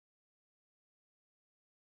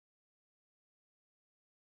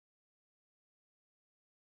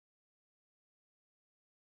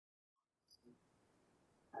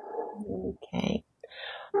Okay.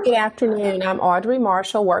 Good afternoon. I'm Audrey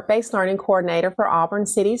Marshall, Work-Based Learning Coordinator for Auburn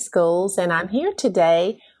City Schools, and I'm here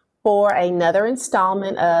today for another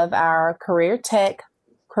installment of our Career Tech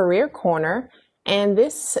Career Corner. And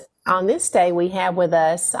on this day, we have with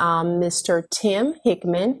us Mr. Tim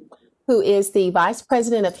Hickman, who is the Vice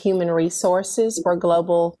President of Human Resources for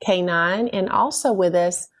Global K9, and also with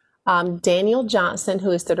us Daniel Johnson,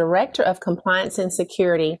 who is the Director of Compliance and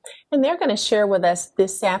Security. And they're going to share with us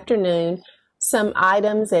this afternoon some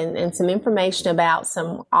items and some information about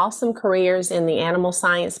some awesome careers in the animal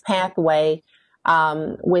science pathway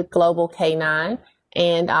with Global K9.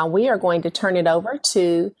 And we are going to turn it over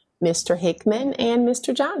to Mr. Hickman and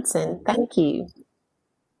Mr. Johnson. Thank you.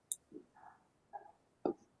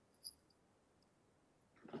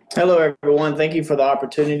 Hello, everyone. Thank you for the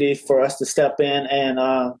opportunity for us to step in and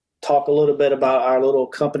talk a little bit about our little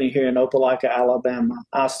company here in Opelika, Alabama.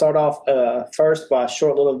 I'll start off first by a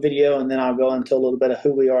short little video, and then I'll go into a little bit of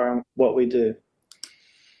who we are and what we do.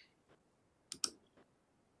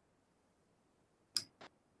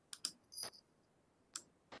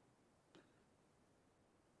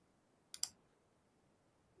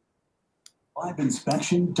 Live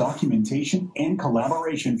inspection, documentation, and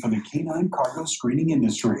collaboration for the canine cargo screening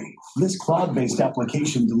industry. This cloud-based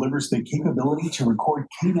application delivers the capability to record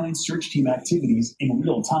canine search team activities in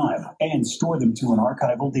real time and store them to an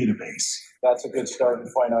archival database. That's a good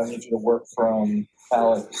starting point. I need you to work from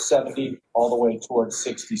pallet 70 all the way towards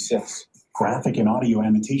 66. Graphic and audio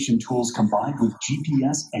annotation tools combined with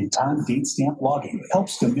GPS and time date stamp logging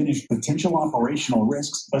helps diminish potential operational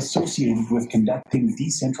risks associated with conducting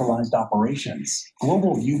decentralized operations.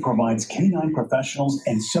 Global View provides canine professionals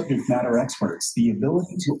and subject matter experts the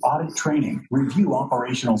ability to audit training, review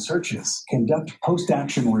operational searches, conduct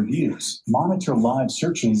post-action reviews, monitor live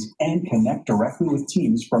searches, and connect directly with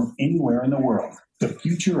teams from anywhere in the world. The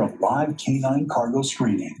future of live canine cargo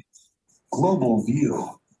screening. Global View.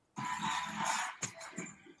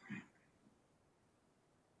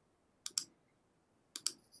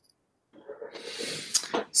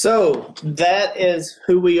 So that is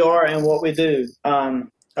who we are and what we do.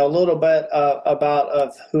 A little bit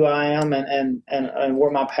about who I am and where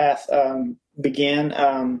my path began.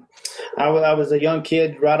 I was a young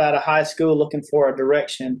kid right out of high school looking for a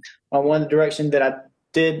direction. One direction that I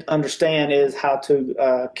did understand is how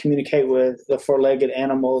to communicate with the four-legged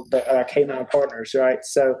animal, our canine partners, right?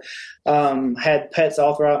 So had pets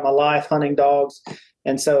all throughout my life, hunting dogs.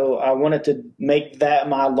 And so I wanted to make that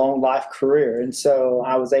my long life career. And so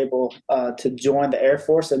I was able to join the Air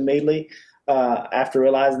Force immediately after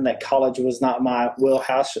realizing that college was not my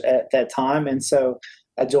wheelhouse at that time. And so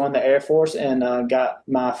I joined the Air Force and got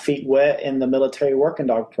my feet wet in the military working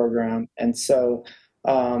dog program. And so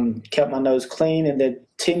kept my nose clean, and did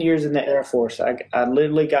 10 years in the Air Force. I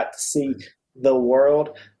literally got to see the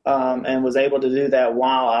world and was able to do that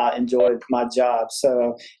while I enjoyed my job.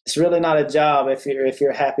 So it's really not a job if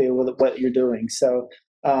you're happy with what you're doing. So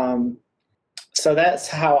so that's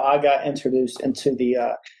how I got introduced into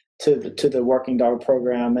the to the working dog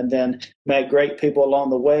program, and then met great people along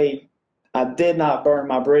the way. I did not burn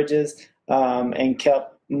my bridges and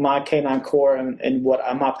kept my canine core and what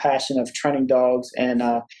my passion of training dogs and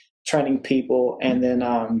training people, and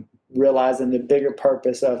then realizing the bigger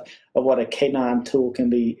purpose of what a canine tool can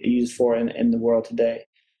be used for in the world today.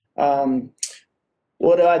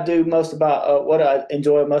 What do I do most about, what do I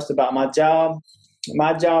enjoy most about my job?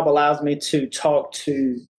 My job allows me to talk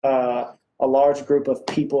to a large group of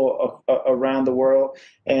people around the world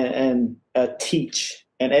and teach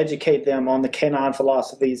and educate them on the canine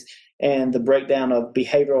philosophies and the breakdown of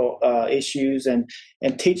behavioral issues, and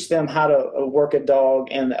teach them how to work a dog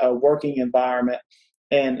in a working environment,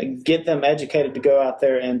 and get them educated to go out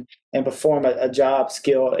there and perform a job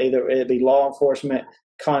skill, either it be law enforcement,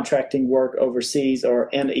 contracting work overseas,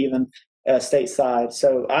 and even stateside.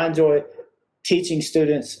 So I enjoy teaching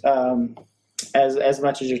students as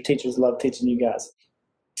much as your teachers love teaching you guys.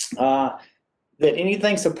 Did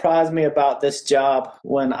anything surprise me about this job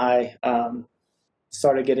when I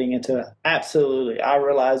started getting into it? Absolutely. I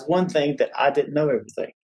realized one thing, that I didn't know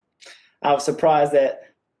everything. I was surprised that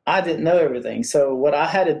I didn't know everything. So what I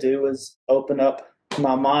had to do was open up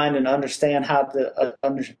my mind and understand how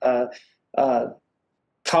to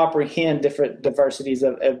comprehend different diversities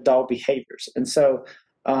of dog behaviors. And so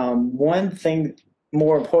one thing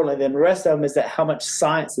more importantly than the rest of them is that how much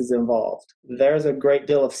science is involved. There's a great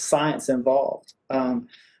deal of science involved.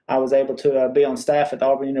 I was able to be on staff at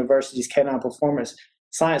Auburn University's Canine Performance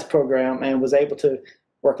Science program, and was able to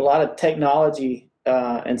work a lot of technology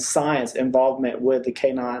and science involvement with the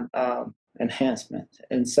canine enhancement.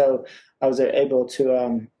 And so I was able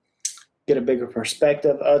to get a bigger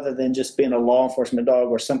perspective other than just being a law enforcement dog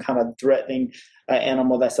or some kind of threatening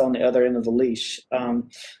animal that's on the other end of the leash.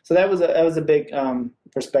 So that was a big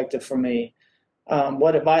perspective for me.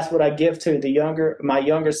 What advice would I give to my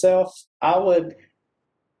younger self? I would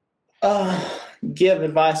give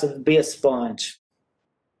advice of be a sponge,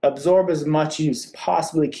 absorb as much as you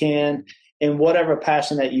possibly can in whatever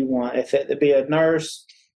passion that you want. If it be a nurse,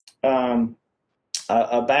 a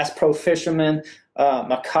Bass Pro fisherman,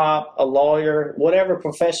 a cop, a lawyer, whatever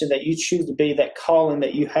profession that you choose to be, that calling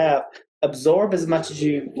that you have, absorb as much as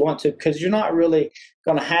you want to, because you're not really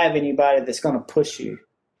going to have anybody that's going to push you.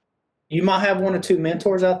 You might have one or two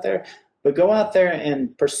mentors out there, but go out there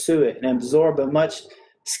and pursue it and absorb as much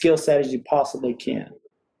skill set as you possibly can.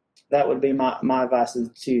 That would be my advice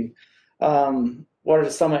to you. What are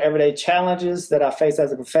some everyday challenges that I face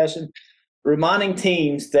as a profession? Reminding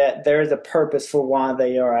teams that there is a purpose for why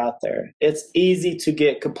they are out there. It's easy to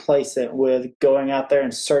get complacent with going out there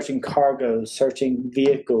and searching cargoes, searching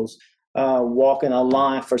vehicles, walking a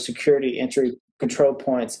line for security entry control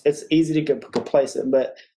points. It's easy to get complacent,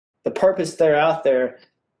 but the purpose they're out there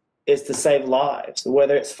is to save lives,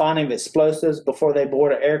 whether it's finding explosives before they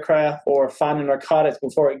board an aircraft or finding narcotics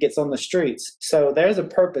before it gets on the streets. So there's a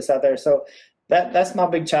purpose out there. So that's my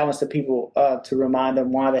big challenge to people, to remind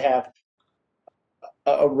them why they have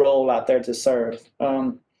a role out there to serve.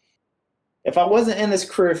 If I wasn't in this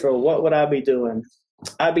career field, what would I be doing?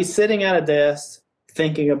 I'd be sitting at a desk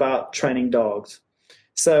thinking about training dogs.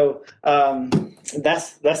 So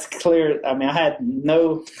that's clear. I mean, I had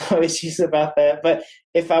no issues about that. But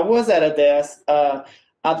if I was at a desk,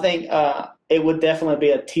 I think it would definitely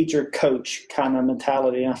be a teacher-coach kind of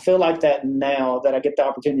mentality. And I feel like that now that I get the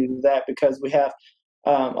opportunity to do that, because we have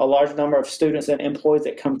a large number of students and employees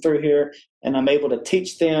that come through here, and I'm able to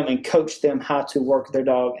teach them and coach them how to work their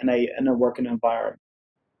dog in a working environment.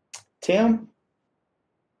 Tim?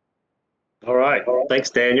 All right. Thanks,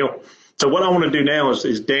 Daniel. So what I want to do now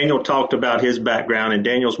is Daniel talked about his background, and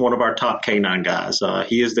Daniel's one of our top canine guys.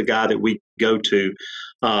 He is the guy that we go to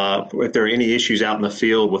if there are any issues out in the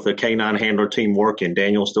field with the canine handler team working.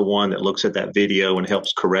 Daniel's the one that looks at that video and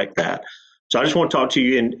helps correct that. So I just want to talk to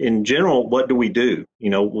you in general. What do we do? You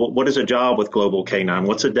know, what is a job with Global Canine?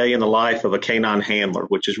 What's a day in the life of a canine handler,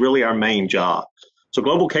 which is really our main job? So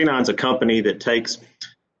Global Canine is a company that takes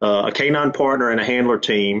a canine partner and a handler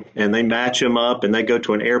team, and they match them up and they go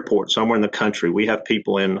to an airport somewhere in the country. We have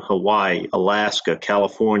people in Hawaii, Alaska,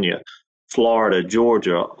 California, Florida,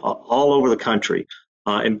 Georgia, all over the country.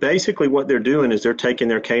 And basically what they're doing is they're taking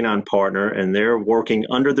their canine partner and they're working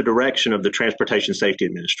under the direction of the Transportation Safety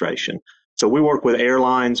Administration. So we work with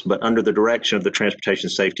airlines, but under the direction of the Transportation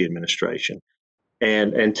Safety Administration.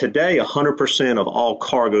 And today, 100% of all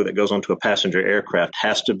cargo that goes onto a passenger aircraft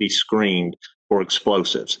has to be screened for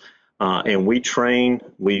explosives. And we train,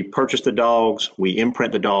 we purchase the dogs, we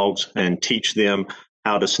imprint the dogs and teach them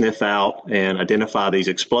how to sniff out and identify these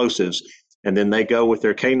explosives. And then they go with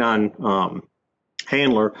their canine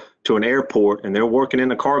handler to an airport, and they're working in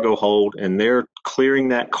the cargo hold, and they're clearing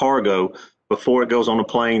that cargo before it goes on a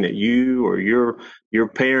plane that you or your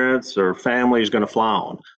parents or family is going to fly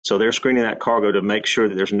on. So they're screening that cargo to make sure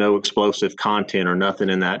that there's no explosive content or nothing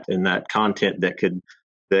in that content that could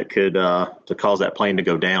to cause that plane to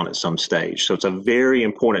go down at some stage. So it's a very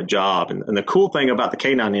important job. And the cool thing about the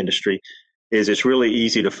canine industry is it's really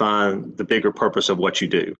easy to find the bigger purpose of what you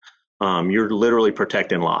do. You're literally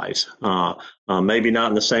protecting lives. Maybe not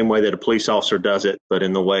in the same way that a police officer does it, but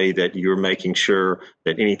in the way that you're making sure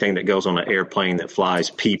that anything that goes on an airplane that flies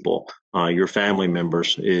people, your family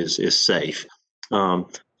members, is safe.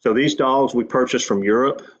 So these dogs we purchased from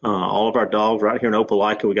Europe. All of our dogs right here in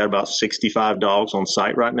Opelika, we got about 65 dogs on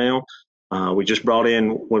site right now. We just brought in,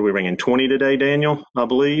 what are we bringing, 20 today, Daniel, I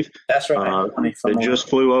believe? That's right. That just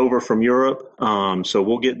flew over from Europe. So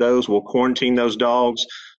we'll get those, we'll quarantine those dogs.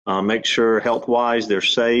 Make sure health-wise they're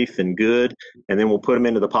safe and good, and then we'll put them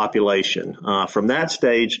into the population. From that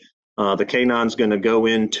stage, the canine's going to go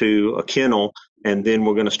into a kennel, and then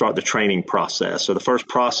we're going to start the training process. So the first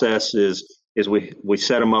process is we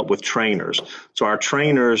set them up with trainers. So our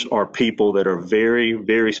trainers are people that are very,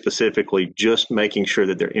 very specifically just making sure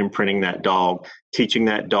that they're imprinting that dog, teaching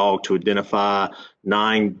that dog to identify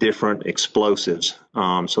 9 different explosives,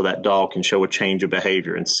 so that dog can show a change of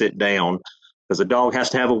behavior and sit down. Because the dog has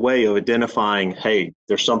to have a way of identifying, hey,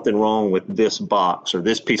 there's something wrong with this box or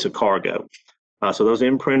this piece of cargo. So those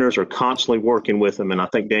imprinters are constantly working with them, and I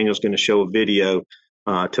think Daniel's going to show a video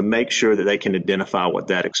to make sure that they can identify what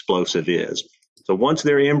that explosive is. So once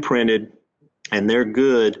they're imprinted and they're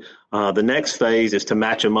good, the next phase is to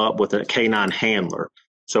match them up with a canine handler.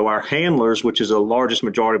 So our handlers, which is the largest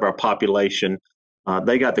majority of our population,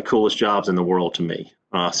 they got the coolest jobs in the world to me.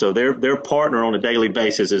 So their partner on a daily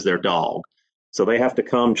basis is their dog. So they have to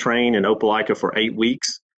come train in Opelika for 8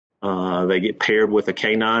 weeks. They get paired with a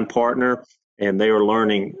canine partner, and they are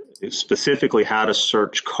learning specifically how to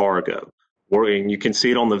search cargo. And you can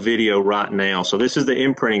see it on the video right now. So this is the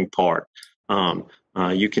imprinting part.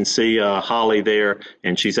 You can see Holly there,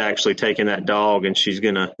 and she's actually taking that dog, and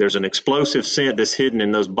there's an explosive scent that's hidden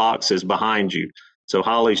in those boxes behind you. So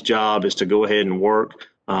Holly's job is to go ahead and work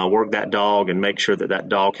that dog and make sure that that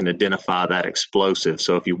dog can identify that explosive.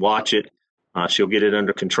 So if you watch it, she'll get it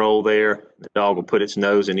under control there. The dog will put its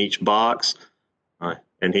nose in each box,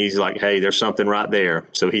 and he's like, hey, there's something right there.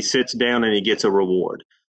 So he sits down and he gets a reward.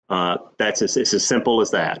 It's as simple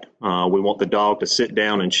as that. We want the dog to sit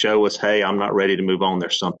down and show us, hey, I'm not ready to move on.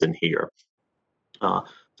 There's something here. So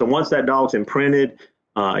once that dog's imprinted,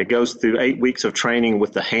 it goes through 8 weeks of training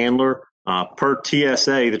with the handler. Per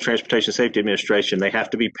TSA, the Transportation Safety Administration, they have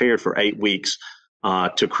to be paired for 8 weeks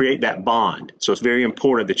to create that bond. So it's very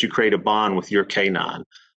important that you create a bond with your canine.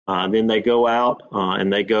 Then they go out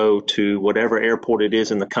and they go to whatever airport it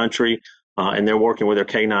is in the country, and they're working with their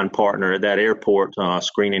canine partner at that airport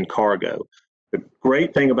screening cargo. The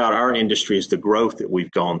great thing about our industry is the growth that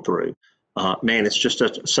we've gone through. Man, it's just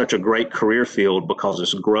such a great career field because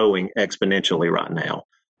it's growing exponentially right now.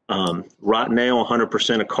 Right now,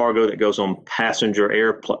 100% of cargo that goes on passenger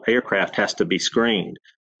aircraft has to be screened.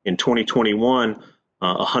 In 2021,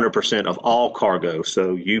 100% of all cargo,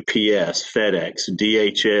 so UPS, FedEx,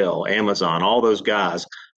 DHL, Amazon, all those guys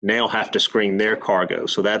now have to screen their cargo.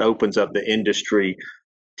 So that opens up the industry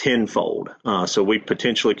tenfold. So we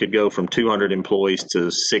potentially could go from 200 employees to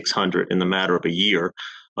 600 in the matter of a year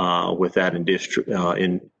with that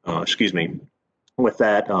with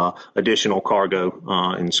that additional cargo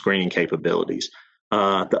and screening capabilities.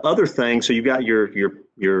 The other thing, so you've got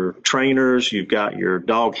your trainers, you've got your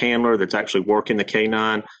dog handler that's actually working the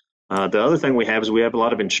canine. The other thing we have is we have a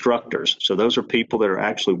lot of instructors. So those are people that are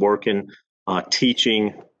actually working,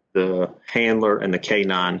 teaching the handler and the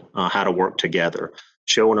canine how to work together,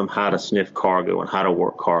 showing them how to sniff cargo and how to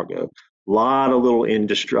work cargo. A lot of little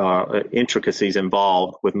intricacies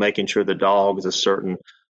involved with making sure the dog is a certain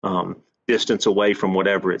distance away from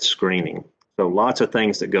whatever it's screening. So lots of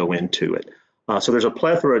things that go into it. So there's a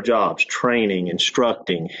plethora of jobs: training,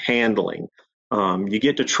 instructing, handling. You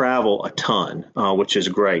get to travel a ton, which is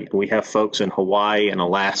great. We have folks in Hawaii and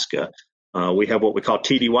Alaska. We have what we call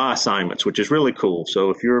TDY assignments, which is really cool.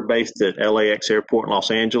 So if you're based at LAX Airport in Los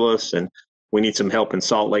Angeles and we need some help in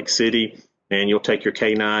Salt Lake City, and you'll take your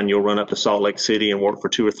K9, you'll run up to Salt Lake City and work for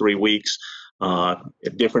 2 or 3 weeks,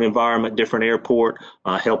 different environment, different airport,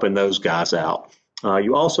 helping those guys out.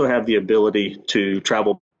 You also have the ability to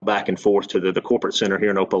travel back and forth to the corporate center here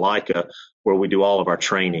in Opelika, where we do all of our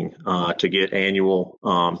training to get annual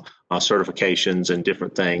certifications and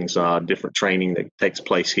different things, different training that takes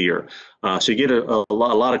place here. So you get a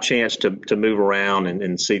lot of chance to move around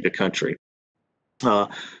and see the country.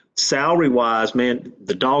 Salary-wise, man,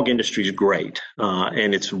 the dog industry is great,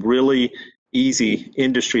 and it's really easy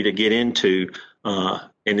industry to get into, and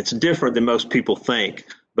it's different than most people think.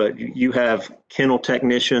 But you have kennel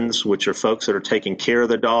technicians, which are folks that are taking care of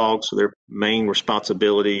the dogs. So their main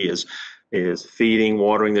responsibility is feeding,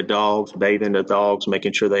 watering the dogs, bathing the dogs,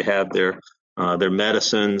 making sure they have their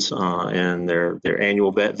medicines and their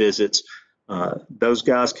annual vet visits. Those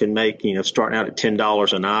guys can make, starting out at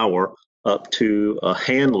 $10 an hour, up to a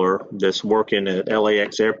handler that's working at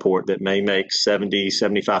LAX Airport that may make $70,000,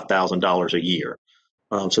 $75,000 a year.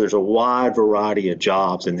 So there's a wide variety of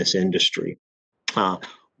jobs in this industry.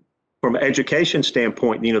 From an education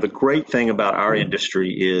standpoint, the great thing about our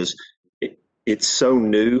industry is it's so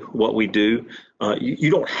new what we do. You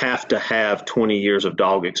don't have to have 20 years of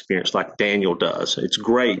dog experience like Daniel does. It's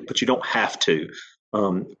great, but you don't have to.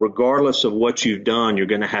 Regardless of what you've done, you're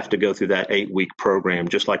going to have to go through that 8-week program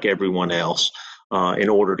just like everyone else in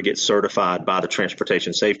order to get certified by the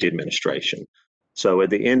Transportation Safety Administration. So at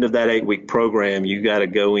the end of that 8-week program, you got to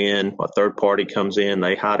go in, a third party comes in,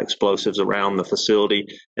 they hide explosives around the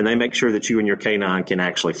facility, and they make sure that you and your canine can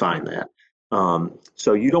actually find that.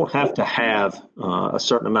 So you don't have to have a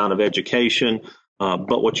certain amount of education,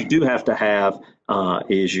 but what you do have to have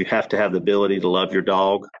is you have to have the ability to love your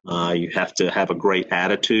dog. You have to have a great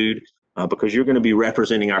attitude because you're going to be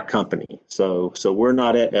representing our company. So we're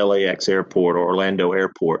not at LAX Airport or Orlando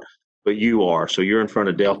Airport, but you are. So you're in front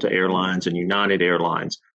of Delta Airlines and United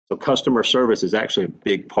Airlines. So customer service is actually a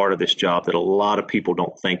big part of this job that a lot of people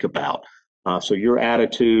don't think about. So your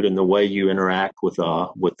attitude and the way you interact with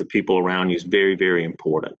the people around you is very, very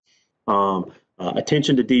important.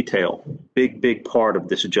 Attention to detail, big part of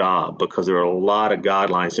this job because there are a lot of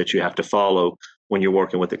guidelines that you have to follow when you're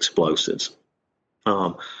working with explosives.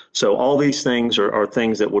 So all these things are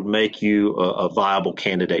things that would make you a viable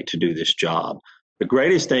candidate to do this job. The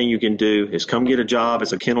greatest thing you can do is come get a job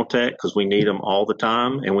as a kennel tech because we need them all the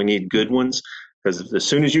time and we need good ones. Because as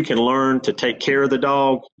soon as you can learn to take care of the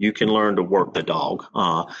dog, you can learn to work the dog.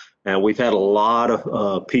 And we've had a lot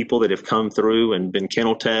of people that have come through and been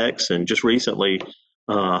kennel techs. And just recently,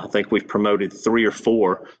 I think we've promoted 3 or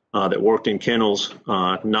 4 that worked in kennels,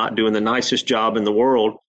 not doing the nicest job in the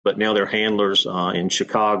world, but now they're handlers in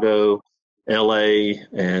Chicago, LA,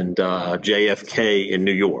 and JFK in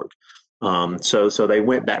New York. So they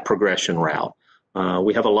went that progression route.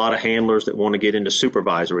 We have a lot of handlers that want to get into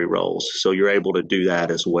supervisory roles, so you're able to do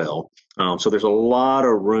that as well. So there's a lot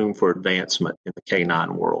of room for advancement in the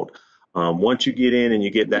canine world. Once you get in and you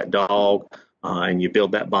get that dog and you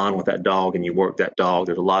build that bond with that dog and you work that dog,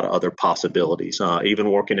 there's a lot of other possibilities.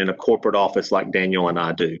 Even working in a corporate office like Daniel and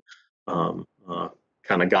I do,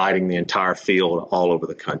 kind of guiding the entire field all over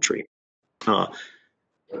the country.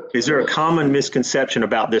 Is there a common misconception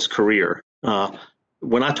about this career?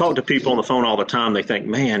 When I talk to people on the phone all the time, they think,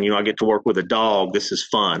 man, I get to work with a dog. This is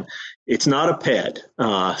fun. It's not a pet.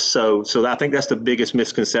 So I think that's the biggest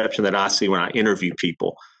misconception that I see when I interview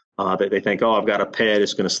people. That they think, oh, I've got a pet.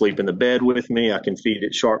 It's going to sleep in the bed with me. I can feed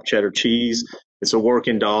it sharp cheddar cheese. It's a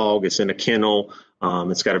working dog. It's in a kennel.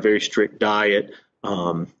 It's got a very strict diet.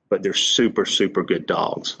 But they're super good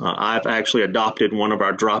dogs. I've actually adopted one of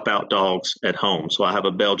our dropout dogs at home. So I have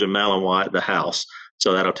a Belgian Malinois at the house.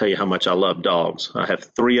 So that'll tell you how much I love dogs. I have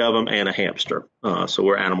 3 of them and a hamster. So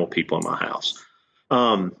we're animal people in my house.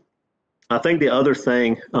 I think the other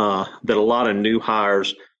thing that a lot of new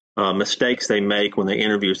hires, mistakes they make when they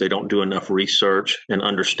interview is they don't do enough research and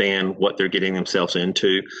understand what they're getting themselves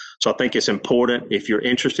into. So I think it's important if you're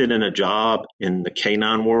interested in a job in the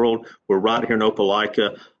canine world, we're right here in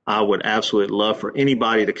Opelika. I would absolutely love for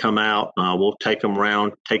anybody to come out. We'll take them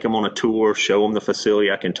around, take them on a tour, show them the facility.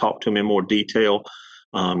 I can talk to them in more detail.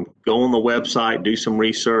 Go on the website, do some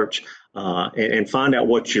research, and find out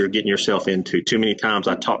what you're getting yourself into. Too many times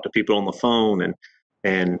I talk to people on the phone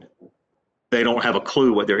and they don't have a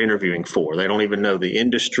clue what they're interviewing for. They don't even know the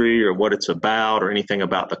industry or what it's about or anything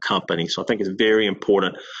about the company. So I think it's very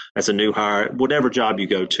important as a new hire, whatever job you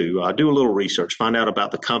go to, do a little research, find out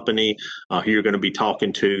about the company, who you're going to be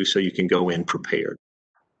talking to so you can go in prepared.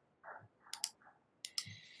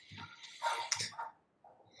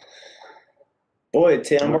 Boy,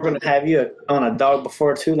 Tim, we're going to have you on a dog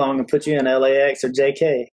before too long and put you in LAX or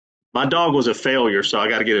JK. My dog was a failure, so I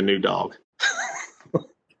got to get a new dog.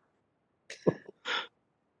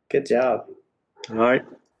 Good job. All right.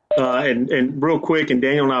 And real quick, and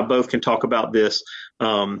Daniel and I both can talk about this,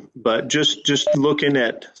 but just looking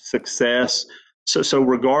at success. So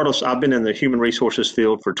regardless, I've been in the human resources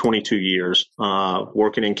field for 22 years,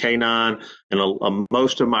 working in canine, and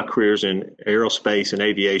most of my careers in aerospace and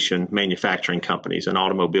aviation manufacturing companies and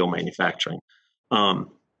automobile manufacturing. One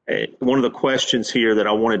of the questions here that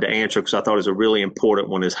I wanted to answer, because I thought is a really important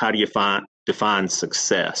one, is how do you define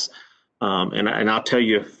success? And I'll tell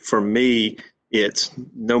you, for me, it's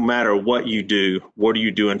no matter what you do, what are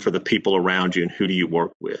you doing for the people around you and who do you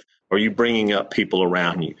work with? Are you bringing up people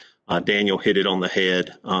around you? Daniel hit it on the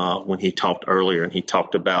head when he talked earlier, and he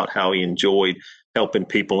talked about how he enjoyed helping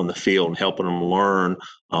people in the field and helping them learn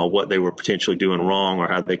what they were potentially doing wrong or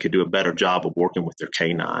how they could do a better job of working with their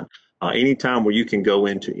canine. Anytime where you can go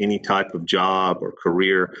into any type of job or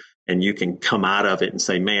career and you can come out of it and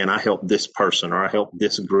say, man, I helped this person or I helped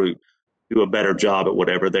this group do a better job at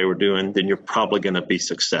whatever they were doing, then you're probably going to be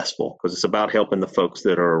successful because it's about helping the folks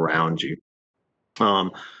that are around you.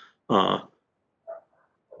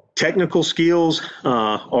 Technical skills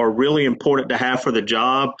are really important to have for the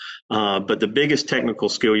job, but the biggest technical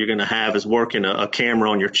skill you're going to have is working a camera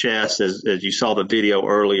on your chest, as you saw the video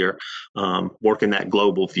earlier, working that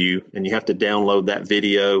global view, and you have to download that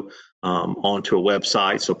video onto a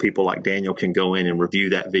website so people like Daniel can go in and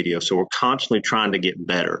review that video. So we're constantly trying to get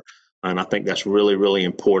better. And I think that's really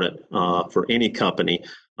important for any company.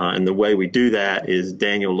 And the way we do that is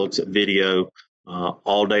Daniel looks at video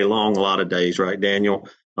all day long, a lot of days, right, Daniel?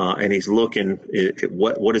 And he's looking at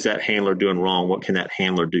what is that handler doing wrong? What can that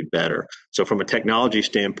handler do better? So from a technology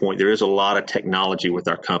standpoint, there is a lot of technology with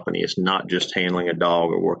our company. It's not just handling a dog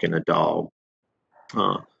or working a dog.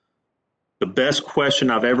 The best question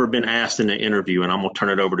I've ever been asked in an interview, and I'm going to turn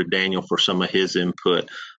it over to Daniel for some of his input.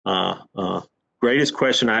 Greatest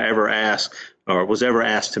question I ever asked or was ever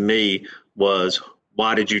asked to me was,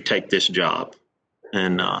 why did you take this job?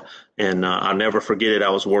 And I'll never forget it. I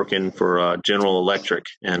was working for General Electric,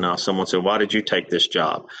 and someone said, "Why did you take this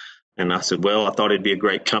job?" And I said, "Well, I thought it'd be a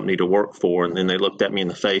great company to work for." And then they looked at me in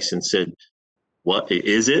the face and said, "What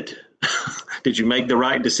is it? Did you make the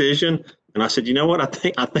right decision?" And I said, "You know what?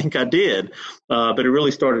 I think I did." But it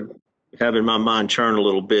really started having my mind churn a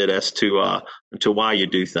little bit as to why you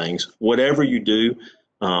do things. Whatever you do,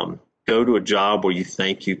 go to a job where you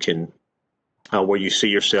think you can, where you see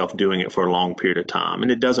yourself doing it for a long period of time.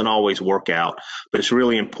 And it doesn't always work out, but it's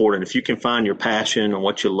really important. If you can find your passion and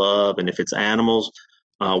what you love, and if it's animals,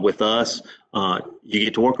 with us, you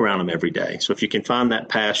get to work around them every day. So if you can find that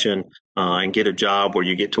passion and get a job where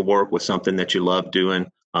you get to work with something that you love doing,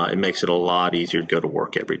 it makes it a lot easier to go to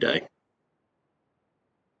work every day.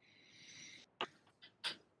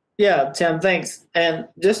 Yeah, Tim, thanks. And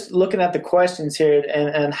just looking at the questions here,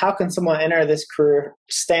 and how can someone enter this career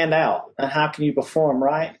stand out, and how can you perform,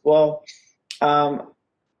 right? Well,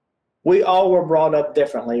 we all were brought up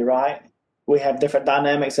differently, right? We have different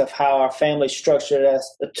dynamics of how our family structured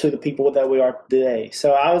us to the people that we are today.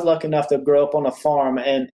 So I was lucky enough to grow up on a farm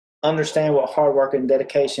and understand what hard work and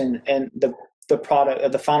dedication and the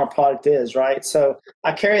product, the final product is, right? So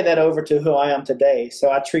I carry that over to who I am today.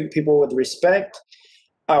 So I treat people with respect.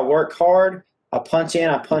 I work hard. I punch in,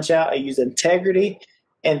 I punch out. I use integrity.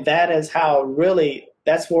 And that is how really,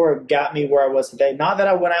 that's where it got me where I was today. Not that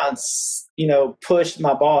I went out and, pushed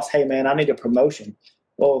my boss, "Hey, man, I need a promotion."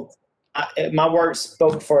 Well, my work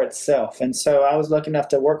spoke for itself. And so I was lucky enough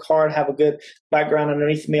to work hard, have a good background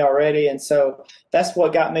underneath me already. And so that's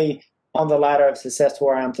what got me on the ladder of success to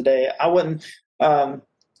where I am today. I wouldn't,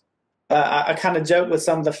 I kind of joke with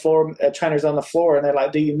some of the floor trainers on the floor, and they're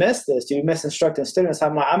like, "Do you miss this? Do you miss instructing students?"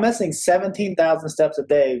 I'm like, "I'm missing 17,000 steps a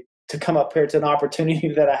day to come up here to an opportunity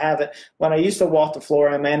that I haven't." When I used to walk the floor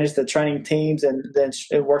and manage the training teams and then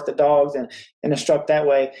work the dogs and instruct that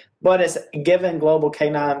way. But it's given Global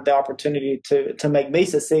K9 the opportunity to make me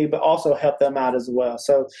succeed, but also help them out as well.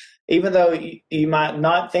 So even though you might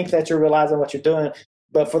not think that you're realizing what you're doing,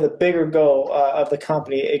 but for the bigger goal of the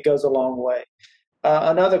company, it goes a long way.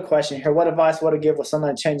 Another question here: what advice would I give with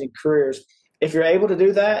someone changing careers? If you're able to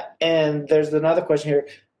do that, and there's another question here,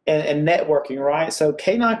 and networking, right? So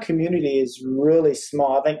K9 community is really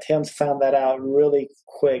small. I think Tim's found that out really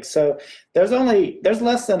quick. So there's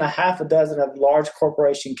less than a half a dozen of large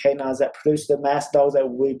corporation K9s that produce the mass dogs that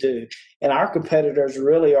we do. And our competitors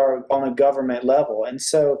really are on a government level. And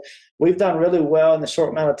so we've done really well in the short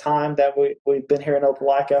amount of time that we've been here in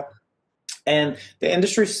Opelika. And the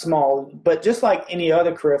industry's small, but just like any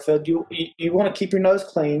other career field, you want to keep your nose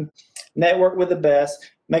clean, network with the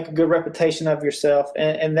best, make a good reputation of yourself,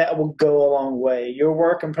 and that will go a long way. Your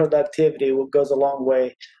work and productivity goes a long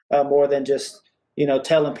way, more than just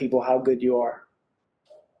telling people how good you are.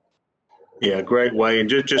 Yeah, great way. And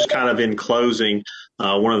just kind of in closing,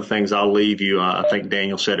 one of the things I'll leave you, I think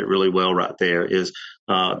Daniel said it really well right there, is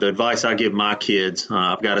the advice I give my kids.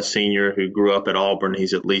 I've got a senior who grew up at Auburn.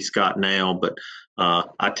 He's at least got now, but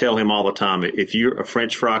I tell him all the time, if you're a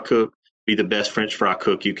French fry cook, be the best French fry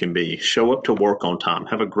cook you can be. Show up to work on time.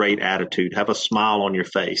 Have a great attitude. Have a smile on your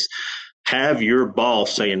face. Have your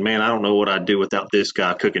boss saying, "Man, I don't know what I'd do without this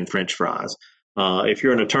guy cooking French fries." If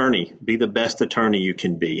you're an attorney, be the best attorney you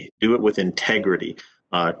can be. Do it with integrity.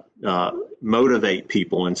 Motivate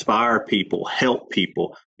people, inspire people, help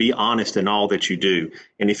people. Be honest in all that you do.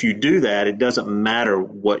 And if you do that, it doesn't matter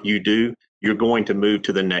what you do, you're going to move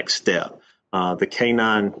to the next step. The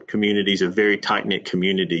K9 community is a very tight-knit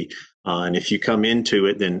community. And if you come into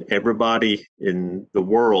it, then everybody in the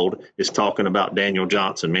world is talking about Daniel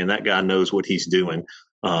Johnson. Man, that guy knows what he's doing.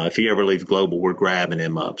 If he ever leaves Global, we're grabbing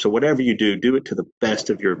him up. So whatever you do, do it to the best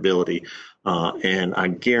of your ability. And I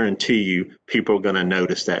guarantee you, people are going to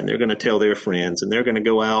notice that, and they're going to tell their friends, and they're going to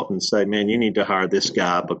go out and say, "Man, you need to hire this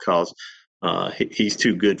guy because he's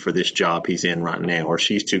too good for this job he's in right now, or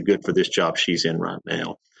she's too good for this job she's in right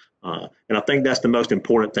now." And I think that's the most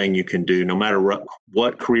important thing you can do, no matter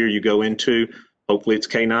what career you go into. Hopefully it's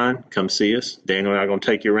K9. Come see us. Daniel and I are going to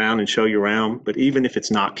take you around and show you around. But even if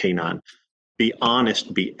it's not K9, be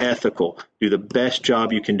honest, be ethical, do the best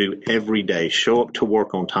job you can do every day. Show up to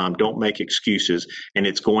work on time. Don't make excuses, and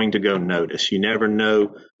it's going to go noticed. You never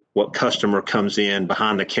know what customer comes in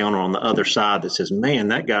behind the counter on the other side that says, "Man,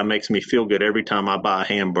 that guy makes me feel good every time I buy a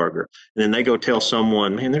hamburger." And then they go tell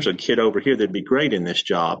someone, "Man, there's a kid over here that'd be great in this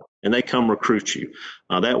job." And they come recruit you.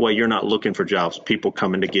 That way you're not looking for jobs. People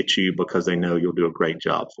coming to get you because they know you'll do a great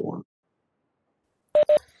job for them.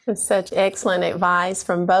 Such excellent advice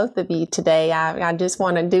from both of you today. I just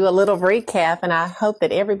want to do a little recap, and I hope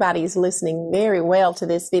that everybody is listening very well to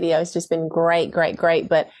this video. It's just been great, great, great.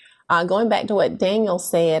 But going back to what Daniel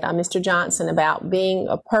said, Mr. Johnson, about being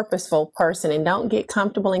a purposeful person and don't get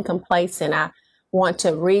comfortable and complacent. I want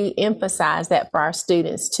to re-emphasize that for our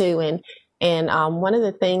students too. And one of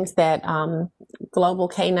the things that Global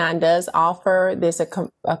K9 does offer, there's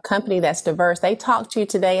a company that's diverse. They talked to you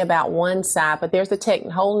today about one side, but there's a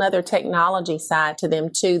whole nother technology side to them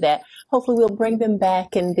too that hopefully we'll bring them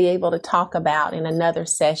back and be able to talk about in another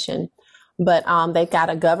session. But they've got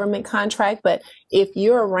a government contract. But if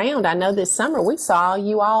you're around, I know this summer we saw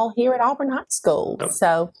you all here at Auburn High School. Yep.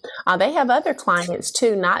 So they have other clients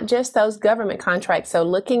too, not just those government contracts. So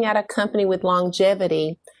looking at a company with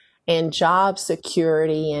longevity and job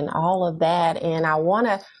security and all of that. And I want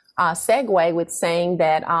to segue with saying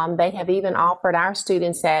that they have even offered our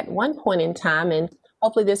students at one point in time, and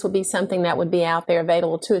hopefully this will be something that would be out there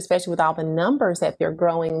available too, especially with all the numbers that they're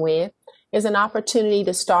growing with, is an opportunity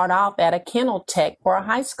to start off at a kennel tech for a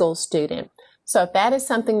high school student. So if that is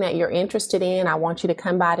something that you're interested in, I want you to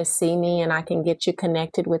come by to see me and I can get you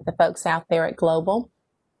connected with the folks out there at Global.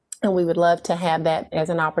 And we would love to have that as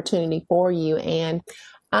an opportunity for you. And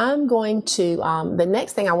I'm going to, the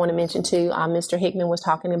next thing I want to mention too, Mr. Hickman was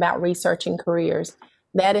talking about researching careers.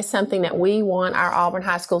 That is something that we want our Auburn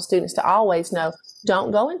High School students to always know.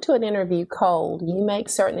 Don't go into an interview cold. You make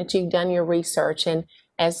certain that you've done your research. And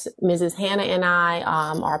as Mrs. Hannah and I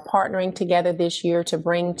are partnering together this year to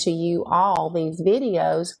bring to you all these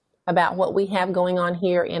videos about what we have going on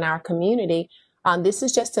here in our community, this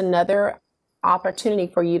is just another opportunity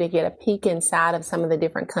for you to get a peek inside of some of the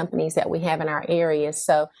different companies that we have in our area.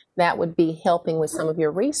 So that would be helping with some of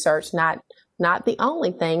your research, not the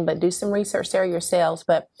only thing, but do some research there yourselves.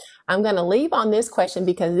 But I'm going to leave on this question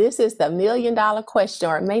because this is the $1 million question,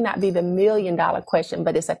 or it may not be the $1 million question,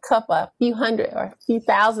 but it's a few hundred or a few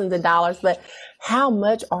thousands of dollars. But how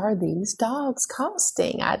much are these dogs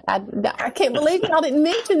costing? I can't believe y'all didn't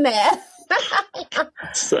mention that.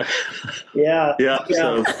 Yeah.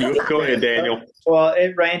 So go ahead, Daniel. Well,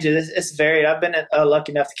 it ranges. It's varied. I've been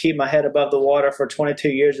lucky enough to keep my head above the water for 22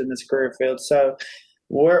 years in this career field. So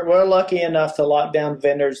we're lucky enough to lock down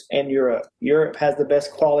vendors in Europe. Europe has the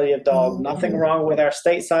best quality of dog. Mm-hmm. Nothing wrong with our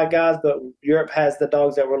stateside guys, but Europe has the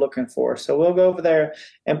dogs that we're looking for. So we'll go over there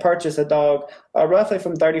and purchase a dog roughly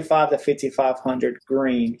from 35 to 5,500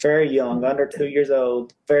 green, very young, under 2 years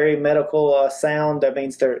old, very medical sound. That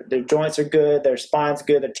means their joints are good, their spine's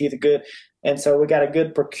good, their teeth are good. And so we got a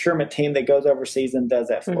good procurement team that goes overseas and does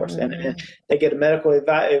that for us. And they get a medical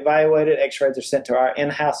evaluated. X-rays are sent to our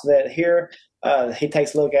in-house vet here. He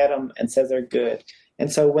takes a look at them and says they're good.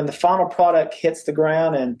 And so when the final product hits the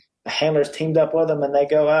ground and the handlers teamed up with them and they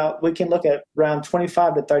go out, we can look at around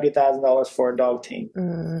 $25,000 to $30,000 for a dog team.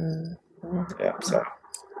 Mm-hmm. Yeah. So.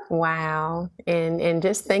 Wow. And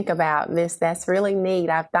just think about this. That's really neat.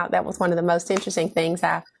 I thought that was one of the most interesting things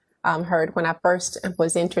I heard when I first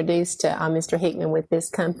was introduced to Mr. Hickman with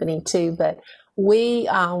this company too. But we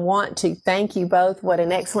want to thank you both. What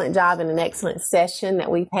an excellent job and an excellent session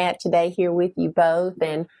that we've had today here with you both.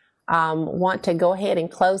 And want to go ahead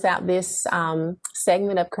and close out this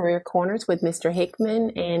segment of Career Corners with Mr.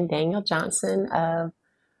 Hickman and Daniel Johnson of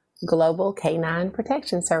Global K9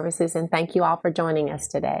 Protection Services. And thank you all for joining us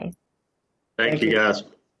today. Thank you, guys.